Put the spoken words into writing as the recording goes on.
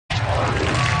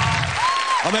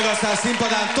A Megasztár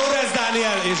színpadán Torres Dani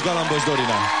és Galambos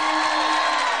Dorina.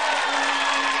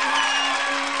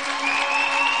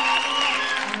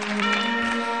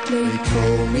 They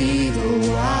call me the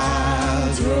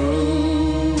wild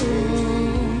rose,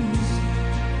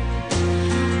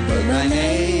 but my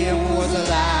name was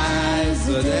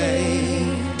Eliza Day.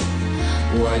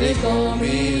 Why they call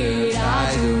me,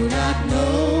 I do not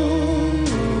know,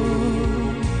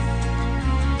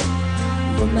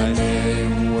 but my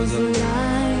name was Eliza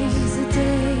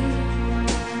Day.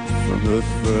 From the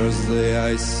first day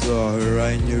I saw her,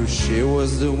 I knew she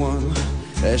was the one.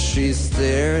 As she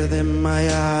stared in my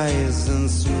eyes and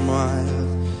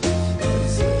smiled, and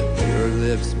said her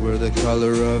lips were the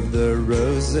color of the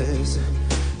roses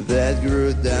that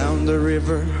grew down the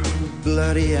river,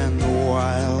 bloody and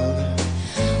wild.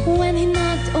 When he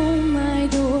knocked on my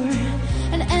door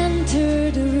and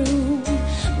entered the room,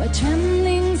 my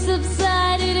trembling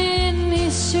subsided in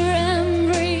his sure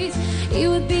embrace. He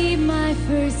would be my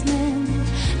first man,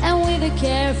 and with a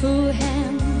careful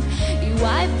hand he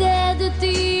wiped the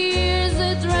tears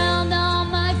that drowned on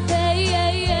my face.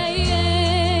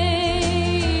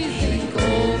 They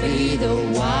call me the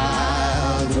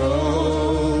wild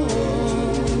rose,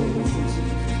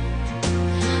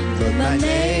 but my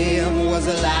name was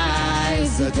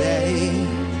Eliza Day.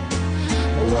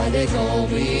 Why they call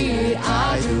me,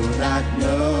 I do not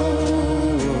know,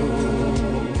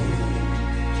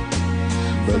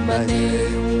 but my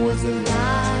name was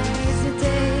Eliza Day.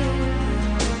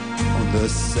 The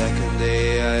second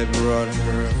day I brought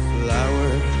her a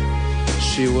flower.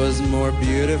 She was more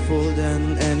beautiful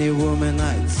than any woman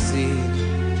I'd seen.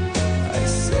 I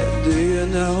said, do you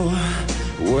know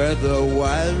where the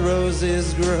wild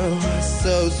roses grow,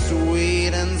 so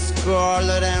sweet and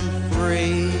scarlet and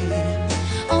free?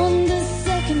 On the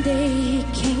second day he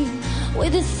came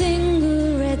with a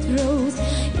single red rose.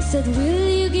 He said, will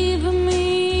you give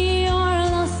me your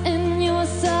loss and your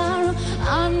sorrow?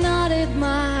 I nodded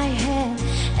my head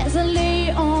as I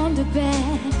lay on the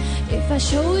bed. If I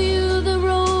show you the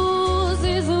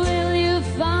roses, will you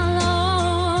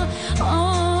follow?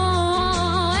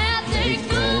 Oh, and they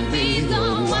call me the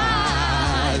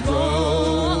wild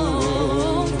rose,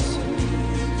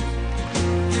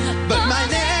 but my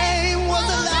name was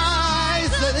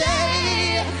Eliza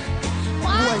Day.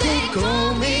 Why they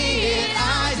call me,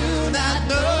 I do not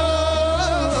know,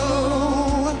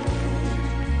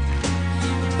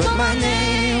 but my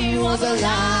name was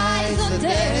Eliza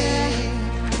Day.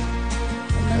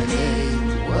 My name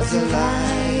was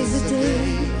Eliza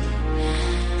Day.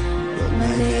 But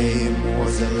my name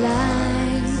was Eliza.